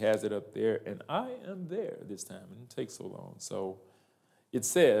think she has it up there, and I am there this time. It didn't take so long. So it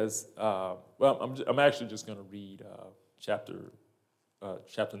says, I'm actually just going to read chapter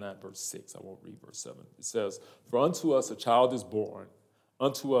 9, verse 6. I won't read verse 7. It says, "For unto us a child is born,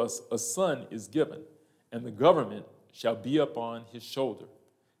 unto us a son is given, and the government shall be upon his shoulder,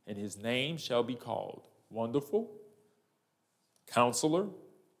 and his name shall be called Wonderful, Counselor,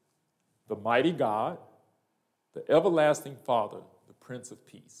 the Mighty God, the Everlasting Father, the Prince of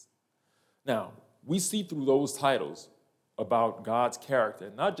Peace." Now, we see through those titles about God's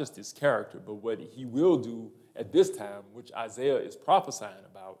character, not just his character, but what he will do at this time, which Isaiah is prophesying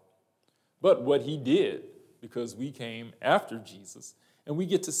about, but what he did, because we came after Jesus, and we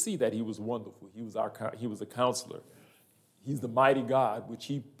get to see that he was wonderful. He was a counselor. He's the mighty God, which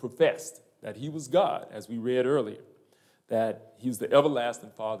he professed, that he was God, as we read earlier, that he was the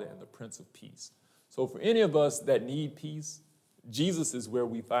everlasting Father and the Prince of Peace. So for any of us that need peace, Jesus is where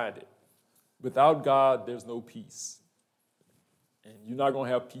we find it. Without God, there's no peace. And you're not going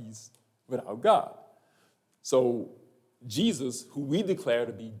to have peace without God. So Jesus, who we declare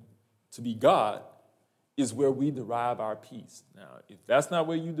to be God, is where we derive our peace. Now, if that's not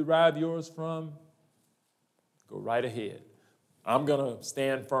where you derive yours from, go right ahead. I'm going to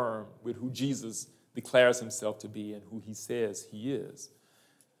stand firm with who Jesus declares himself to be and who he says he is.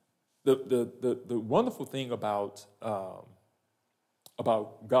 The wonderful thing about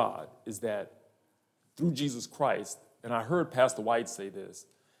God is that through Jesus Christ, and I heard Pastor White say this,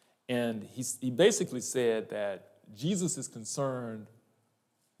 and he basically said that Jesus is concerned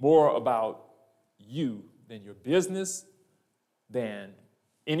more about you than your business, than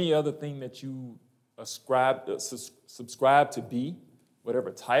any other thing that you subscribe to be,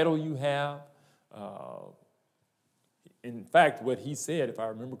 whatever title you have. In fact, what he said, if I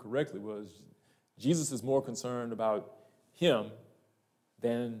remember correctly, was Jesus is more concerned about him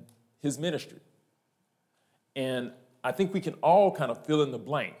than his ministry. And I think we can all kind of fill in the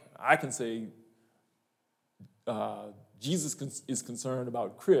blank. I can say Jesus is concerned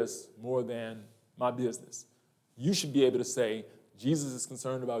about Chris more than my business. You should be able to say Jesus is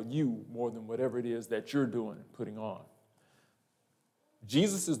concerned about you more than whatever it is that you're doing and putting on.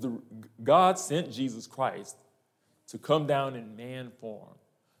 God sent Jesus Christ to come down in man form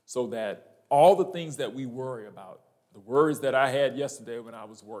so that all the things that we worry about, the worries that I had yesterday when I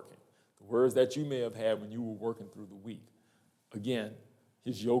was working, the worries that you may have had when you were working through the week, again,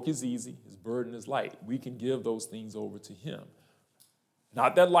 his yoke is easy, his burden is light. We can give those things over to him.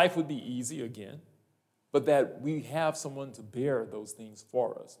 Not that life would be easy again, but that we have someone to bear those things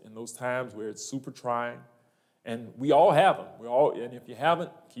for us in those times where it's super trying And we all have them. And if you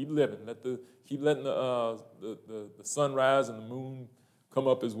haven't, keep living. Keep letting the sunrise and the moon come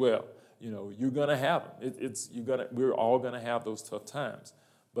up as well. You're gonna have them. We're all gonna have those tough times.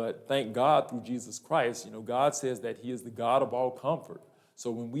 But thank God through Jesus Christ, God says that He is the God of all comfort. So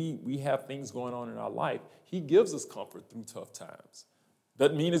when we have things going on in our life, He gives us comfort through tough times.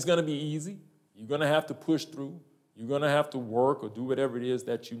 Doesn't mean it's gonna be easy. You're gonna have to push through. You're gonna have to work or do whatever it is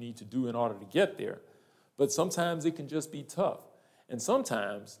that you need to do in order to get there. But sometimes it can just be tough. And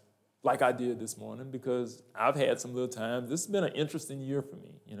sometimes, like I did this morning, because I've had some little times, this has been an interesting year for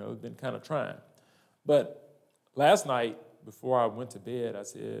me. It's been kind of trying. But last night, before I went to bed, I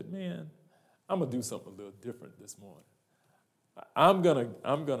said, man, I'm going to do something a little different this morning.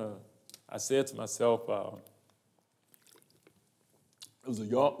 I said to myself, it was a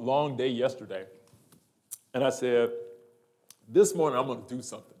long day yesterday. And I said, this morning I'm going to do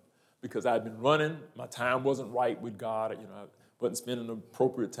something. Because I'd been running, my time wasn't right with God. I wasn't spending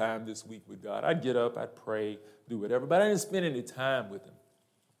appropriate time this week with God. I'd get up, I'd pray, do whatever, but I didn't spend any time with Him.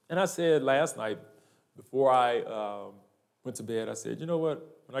 And I said last night, before I went to bed, I said, you know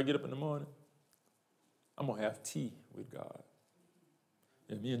what? When I get up in the morning, I'm going to have tea with God.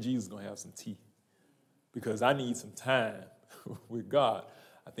 And me and Jesus are going to have some tea because I need some time with God.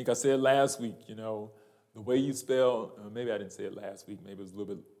 I think I said last week, the way you spell, maybe I didn't say it last week, maybe it was a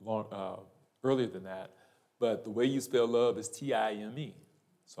little bit earlier than that, but the way you spell love is T-I-M-E.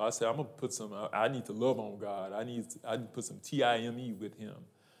 So I said, I'm going to put I need to love on God. I need to put some T-I-M-E with Him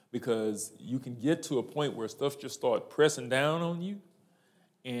because you can get to a point where stuff just start pressing down on you.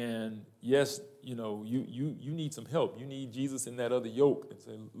 And yes, you need some help. You need Jesus in that other yoke and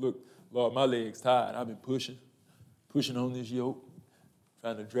say, look, Lord, my leg's tired. I've been pushing on this yoke,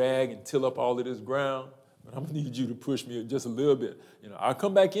 trying to drag and till up all of this ground. But I'm going to need you to push me just a little bit. I'll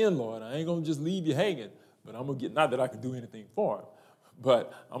come back in, Lord. I ain't going to just leave you hanging. But I'm going to not that I can do anything for Him,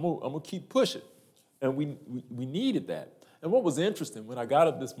 but I'm going to keep pushing. And we needed that. And what was interesting, when I got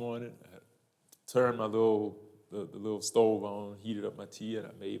up this morning, I turned my the little stove on, heated up my tea, and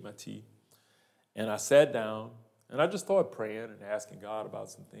I made my tea. And I sat down, and I just started praying and asking God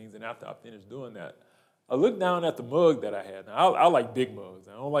about some things. And after I finished doing that, I looked down at the mug that I had. Now, I like big mugs.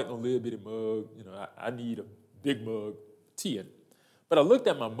 I don't like no little bitty mug. I need a big mug tea in it. But I looked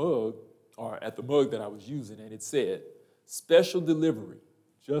at my mug, or at the mug that I was using, and it said, special delivery,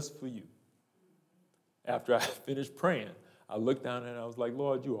 just for you. After I finished praying, I looked down and I was like,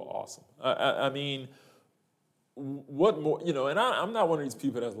 Lord, you are awesome. I mean, what more, and I'm not one of these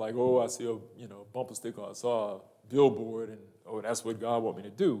people that's like, I see a, bumper sticker, I saw a billboard, and, that's what God want me to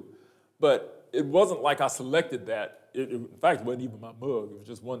do. But it wasn't like I selected that. In fact, it wasn't even my mug. It was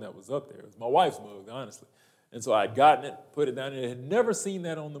just one that was up there. It was my wife's mug, honestly. And so I'd gotten it, put it down, and I had never seen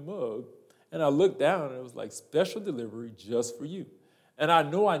that on the mug. And I looked down, and it was like, special delivery just for you. And I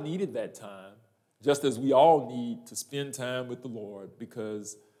know I needed that time, just as we all need to spend time with the Lord,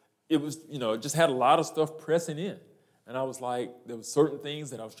 because it was, it just had a lot of stuff pressing in. And I was like, there were certain things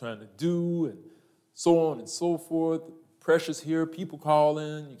that I was trying to do, and so on and so forth. Pressures here, people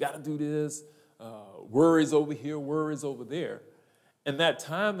calling, you got to do this. Worries over here, worries over there. And that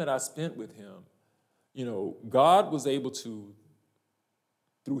time that I spent with Him, God was able to,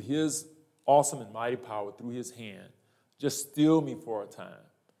 through His awesome and mighty power, through His hand, just still me for a time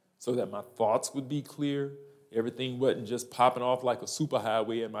so that my thoughts would be clear. Everything wasn't just popping off like a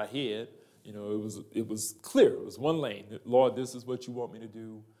superhighway in my head. It was clear. It was one lane. Lord, this is what you want me to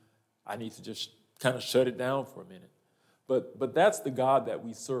do. I need to just kind of shut it down for a minute. But that's the God that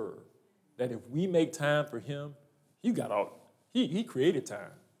we serve. That if we make time for Him, He created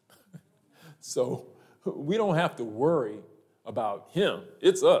time. So we don't have to worry about Him.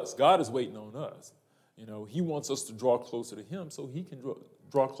 It's us. God is waiting on us. He wants us to draw closer to Him so He can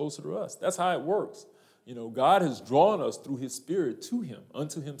draw closer to us. That's how it works. God has drawn us through His Spirit to Him,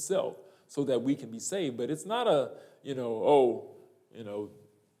 unto Himself, so that we can be saved. But it's not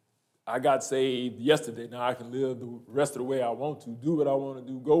I got saved yesterday, now I can live the rest of the way I want to, do what I want to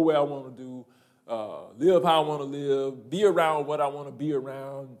do, go where I want to do, live how I want to live, be around what I want to be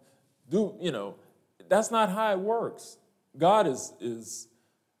around, that's not how it works. God is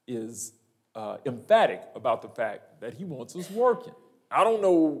emphatic about the fact that He wants us working. I don't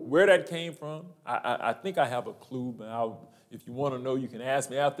know where that came from. I think I have a clue, but if you want to know, you can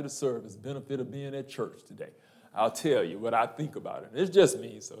ask me after the service, benefit of being at church today. I'll tell you what I think about it. It's just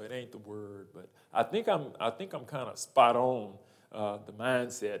me, so it ain't the word, but I think I'm kind of spot on the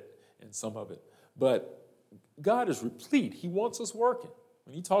mindset in some of it. But God is replete. He wants us working.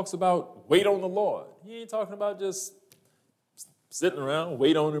 When He talks about wait on the Lord, He ain't talking about just sitting around,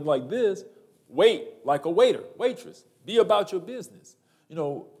 wait on Him like this. Wait like a waiter, waitress. Be about your business.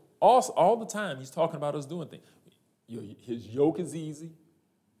 All the time he's talking about us doing things. His yoke is easy,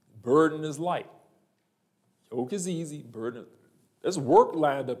 burden is light. Yoke is easy, burden. There's work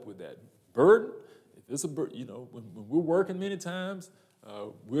lined up with that. Burden, if it's a burden, when we're working many times,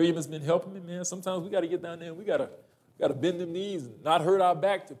 William has been helping me, man. Sometimes we got to get down there and we got to bend them knees and not hurt our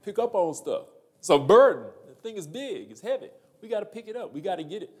back to pick up on stuff. It's a burden. The thing is big, it's heavy. We got to pick it up. We got to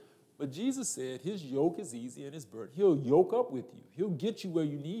get it. But Jesus said his yoke is easy and his burden. He'll yoke up with you. He'll get you where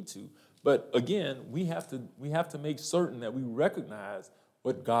you need to. But again, we have to make certain that we recognize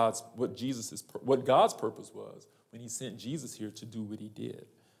what God's purpose was when he sent Jesus here to do what he did.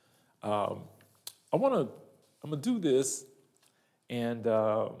 I'm gonna do this, and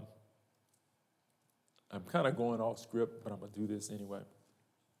I'm kind of going off script, but I'm gonna do this anyway.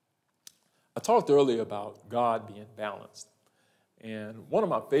 I talked earlier about God being balanced, and one of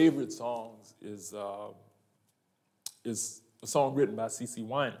my favorite songs is a song written by C.C.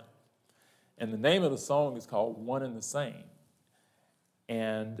 Winans, and the name of the song is called "One and the Same."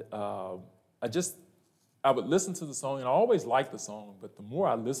 And I would listen to the song, and I always liked the song, but the more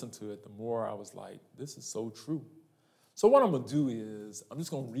I listened to it, the more I was like, this is so true. So what I'm going to do is, I'm just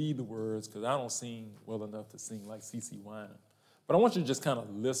going to read the words, because I don't sing well enough to sing like C.C. Winans. But I want you to just kind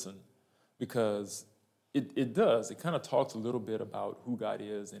of listen, because it does. It kind of talks a little bit about who God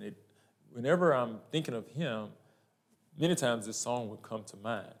is, and whenever I'm thinking of him, many times this song would come to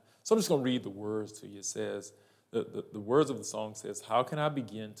mind. So I'm just going to read the words to you. It says, the words of the song says, "How can I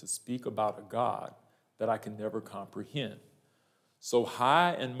begin to speak about a God that I can never comprehend, so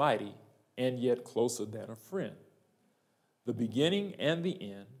high and mighty and yet closer than a friend? The beginning and the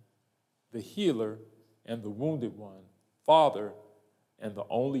end, the healer and the wounded one, father and the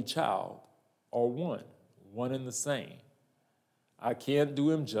only child are one and the same. I can't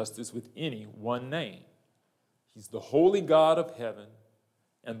do him justice with any one name. He's the holy God of heaven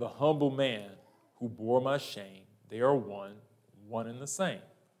and the humble man who bore my shame. They are one and the same."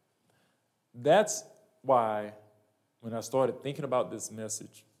 That's why when I started thinking about this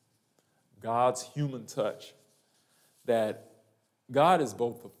message, God's human touch, that God is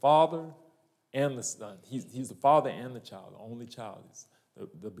both the Father and the Son. He's the Father and the child, the only child. He's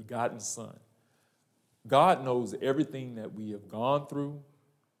the begotten Son. God knows everything that we have gone through.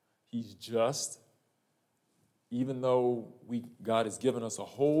 He's just. Even though God has given us a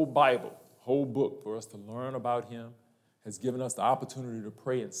whole Bible, whole book for us to learn about him, has given us the opportunity to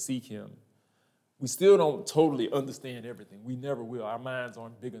pray and seek him, we still don't totally understand everything. We never will. Our minds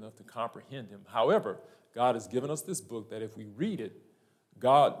aren't big enough to comprehend him. However, God has given us this book that if we read it,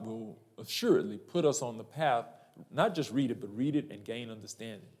 God will assuredly put us on the path, not just read it, but read it and gain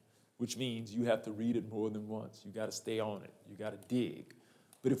understanding, which means you have to read it more than once. You got to stay on it. You got to dig.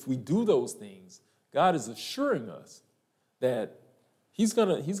 But if we do those things, God is assuring us that he's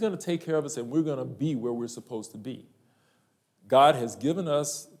gonna take care of us and we're going to be where we're supposed to be. God has given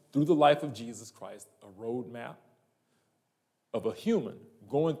us, through the life of Jesus Christ, a roadmap of a human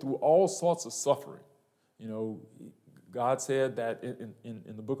going through all sorts of suffering. God said that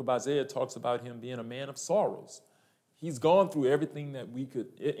in the book of Isaiah, it talks about him being a man of sorrows. He's gone through everything that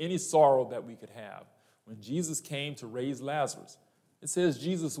any sorrow that we could have. When Jesus came to raise Lazarus, it says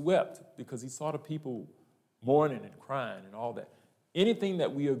Jesus wept because he saw the people mourning and crying and all that. Anything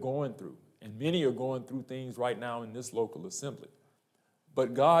that we are going through, and many are going through things right now in this local assembly,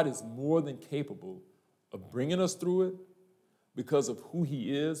 but God is more than capable of bringing us through it because of who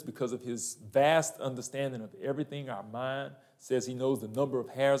he is, because of his vast understanding of everything. Our mind says he knows the number of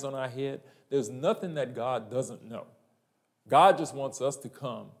hairs on our head. There's nothing that God doesn't know. God just wants us to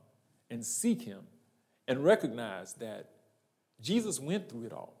come and seek him and recognize that Jesus went through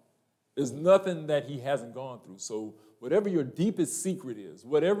it all. There's nothing that he hasn't gone through. So whatever your deepest secret is,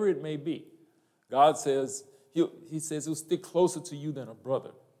 whatever it may be, God says, he says he'll stick closer to you than a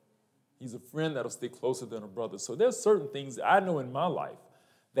brother. He's a friend that'll stick closer than a brother. So there's certain things I know in my life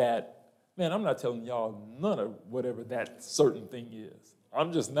that, man, I'm not telling y'all none of whatever that certain thing is.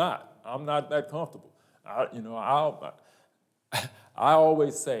 I'm just not. I'm not that comfortable. I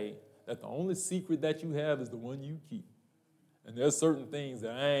always say that the only secret that you have is the one you keep. And there's certain things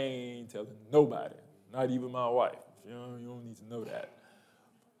that I ain't telling nobody, not even my wife. You don't need to know that.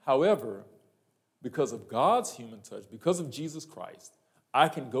 However, because of God's human touch, because of Jesus Christ, I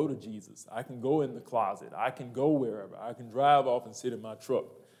can go to Jesus. I can go in the closet. I can go wherever. I can drive off and sit in my truck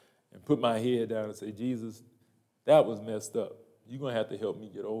and put my head down and say, Jesus, that was messed up. You're going to have to help me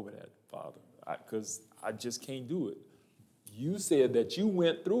get over that, Father, because I just can't do it. You said that you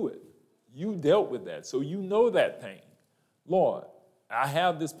went through it. You dealt with that, so you know that pain. Lord, I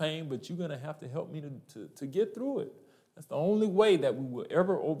have this pain, but you're going to have to help me to get through it. That's the only way that we will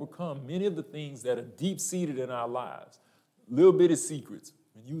ever overcome many of the things that are deep-seated in our lives. Little bitty secrets.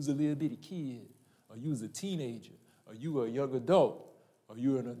 When you was a little bitty kid, or you was a teenager, or you were a young adult, or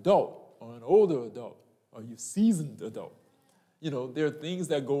you're an adult, or an older adult, or you're a seasoned adult. There are things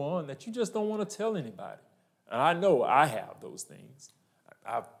that go on that you just don't want to tell anybody. And I know I have those things.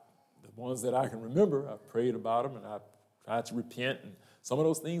 The ones that I can remember, I've prayed about them, and I've tried to repent. And some of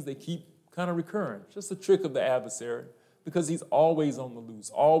those things, they keep kind of recurring. It's just a trick of the adversary, because he's always on the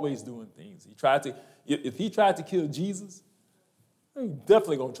loose, always doing things. If he tried to kill Jesus, he's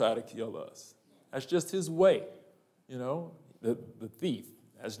definitely going to try to kill us. That's just his way. The thief,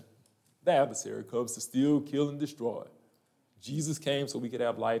 as the adversary, comes to steal, kill, and destroy. Jesus came so we could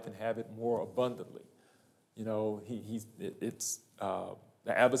have life and have it more abundantly.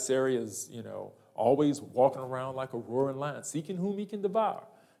 The adversary is, always walking around like a roaring lion, seeking whom he can devour.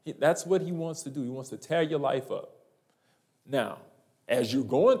 That's what he wants to do. He wants to tear your life up. Now, as you're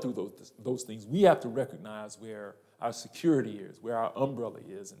going through those things, we have to recognize where our security is, where our umbrella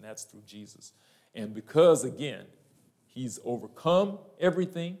is, and that's through Jesus. And because, again, he's overcome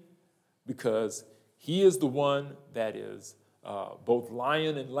everything, because he is the one that is both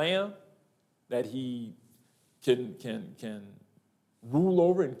lion and lamb, that he can rule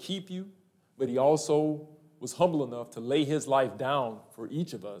over and keep you, but he also was humble enough to lay his life down for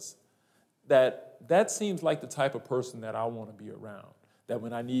each of us. That seems like the type of person that I want to be around. That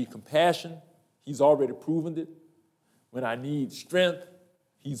when I need compassion, he's already proven it. When I need strength,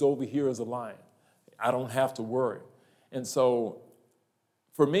 he's over here as a lion. I don't have to worry. And so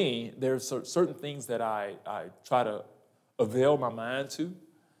for me, there's certain things that I try to avail my mind to,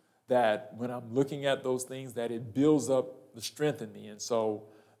 that when I'm looking at those things, that it builds up the strength in me. And so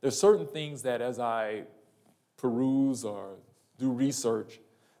there's certain things that as I peruse or do research,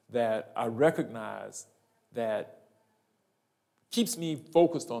 that I recognize that keeps me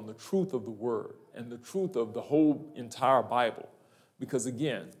focused on the truth of the Word and the truth of the whole entire Bible. Because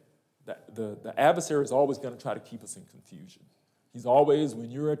again, the adversary is always going to try to keep us in confusion. He's always,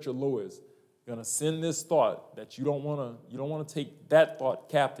 when you're at your lowest, going to send this thought that you don't want to take that thought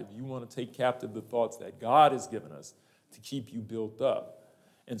captive. You want to take captive the thoughts that God has given us to keep you built up.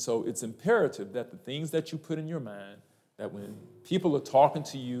 And so it's imperative that the things that you put in your mind, that when people are talking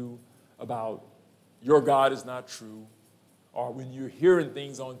to you about your God is not true, or when you're hearing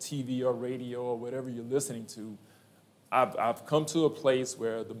things on TV or radio or whatever you're listening to, I've come to a place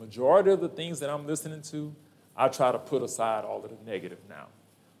where the majority of the things that I'm listening to, I try to put aside all of the negative now.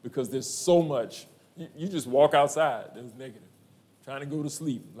 Because there's so much. You just walk outside, there's negative. Trying to go to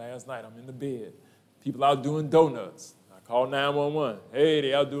sleep. Last night, I'm in the bed. People out doing donuts. I call 911. Hey,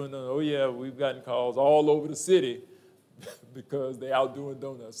 they out doing donuts. Oh, yeah, we've gotten calls all over the city because they out doing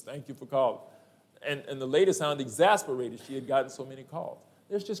donuts. Thank you for calling. And the lady sounded exasperated. She had gotten so many calls.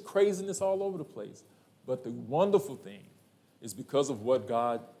 There's just craziness all over the place. But the wonderful thing is because of what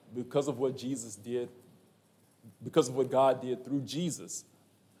Jesus did, because of what God did through Jesus,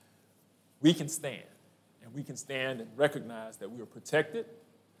 we can stand. And we can stand and recognize that we are protected,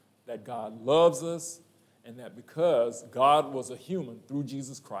 that God loves us, and that because God was a human through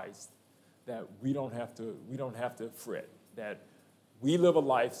Jesus Christ, that we don't have to fret, that we live a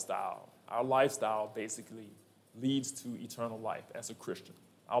lifestyle. Our lifestyle basically leads to eternal life as a Christian.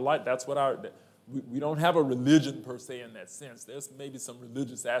 We don't have a religion per se in that sense. There's maybe some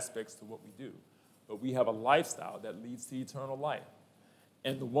religious aspects to what we do, but we have a lifestyle that leads to eternal life.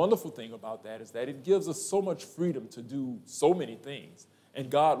 And the wonderful thing about that is that it gives us so much freedom to do so many things. And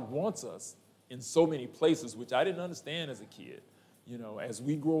God wants us in so many places, which I didn't understand as a kid. As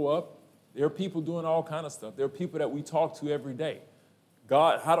we grow up, there are people doing all kind of stuff. There are people that we talk to every day.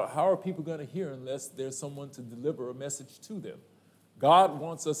 God, how are people going to hear unless there's someone to deliver a message to them? God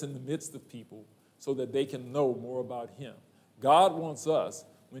wants us in the midst of people so that they can know more about him. God wants us,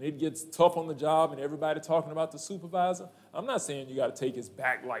 when it gets tough on the job and everybody talking about the supervisor, I'm not saying you got to take his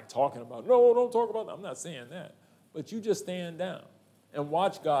back like talking about, no, don't talk about that. I'm not saying that. But you just stand down and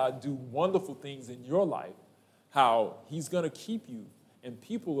watch God do wonderful things in your life, how he's going to keep you. And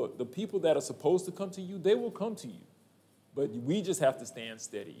the people that are supposed to come to you, they will come to you. But we just have to stand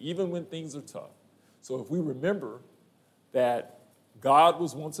steady, even when things are tough. So if we remember that God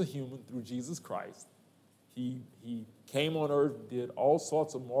was once a human through Jesus Christ, he came on earth, did all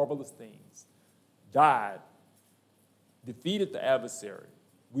sorts of marvelous things, died, defeated the adversary.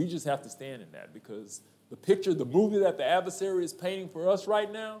 We just have to stand in that, because the movie that the adversary is painting for us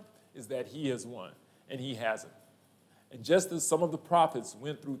right now is that he has won, and he hasn't. And just as some of the prophets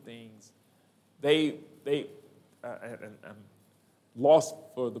went through things, lost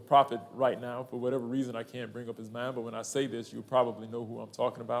for the prophet right now. For whatever reason, I can't bring up his mind, but when I say this, you'll probably know who I'm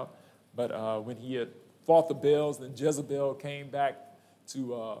talking about. But when he had fought the Baals, then Jezebel came back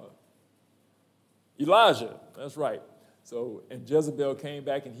to Elijah. That's right. So, and Jezebel came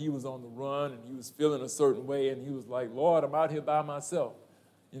back, and he was on the run, and he was feeling a certain way, and he was like, Lord, I'm out here by myself.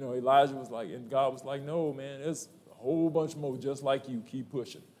 You know, Elijah was like, and God was like, no, man, there's a whole bunch more just like you. Keep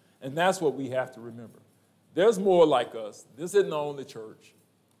pushing. And that's what we have to remember. There's more like us. This isn't the only church.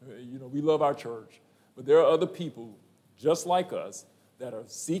 You know, we love our church, but there are other people just like us that are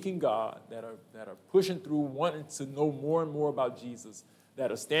seeking God, that are pushing through, wanting to know more and more about Jesus, that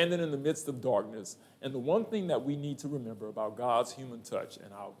are standing in the midst of darkness. And the one thing that we need to remember about God's human touch,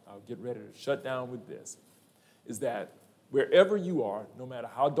 and I'll get ready to shut down with this, is that wherever you are, no matter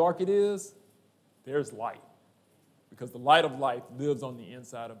how dark it is, there's light. Because the light of life lives on the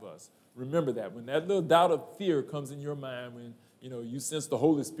inside of us. Remember that. When that little doubt of fear comes in your mind, when you sense the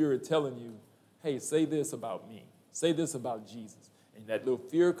Holy Spirit telling you, hey, say this about me. Say this about Jesus. And that little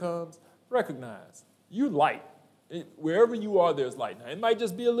fear comes, recognize you're light. Wherever you are, there's light. Now, it might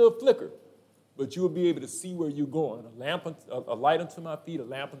just be a little flicker, but you'll be able to see where you're going. A light unto my feet, a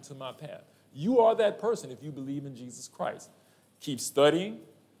lamp unto my path. You are that person if you believe in Jesus Christ. Keep studying,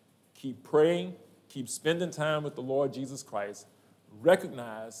 keep praying, keep spending time with the Lord Jesus Christ.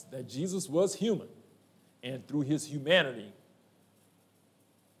 Recognize that Jesus was human, and through his humanity,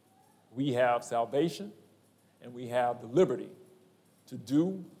 we have salvation and we have the liberty to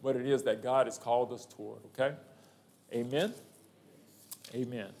do what it is that God has called us toward, okay? Amen?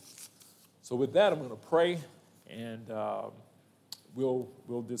 Amen. So with that, I'm going to pray, and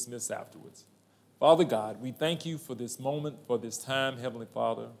we'll dismiss afterwards. Father God, we thank you for this moment, for this time, Heavenly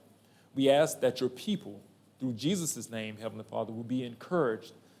Father. We ask that your people, through Jesus' name, Heavenly Father, will be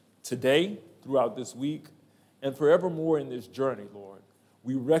encouraged today, throughout this week, and forevermore in this journey, Lord.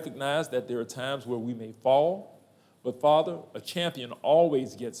 We recognize that there are times where we may fall, but Father, a champion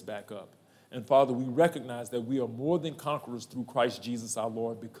always gets back up. And Father, we recognize that we are more than conquerors through Christ Jesus our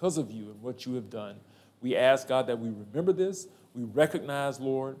Lord because of you and what you have done. We ask, God, that we remember this. We recognize,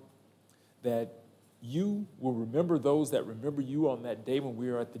 Lord, that you will remember those that remember you on that day when we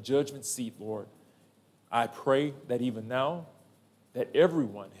are at the judgment seat, Lord. I pray that even now, that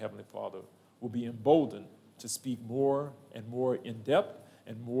everyone, Heavenly Father, will be emboldened to speak more and more in depth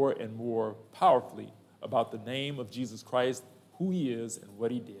and more powerfully about the name of Jesus Christ, who he is and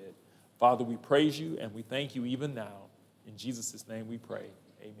what he did. Father, we praise you and we thank you even now. In Jesus' name we pray.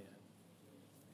 Amen.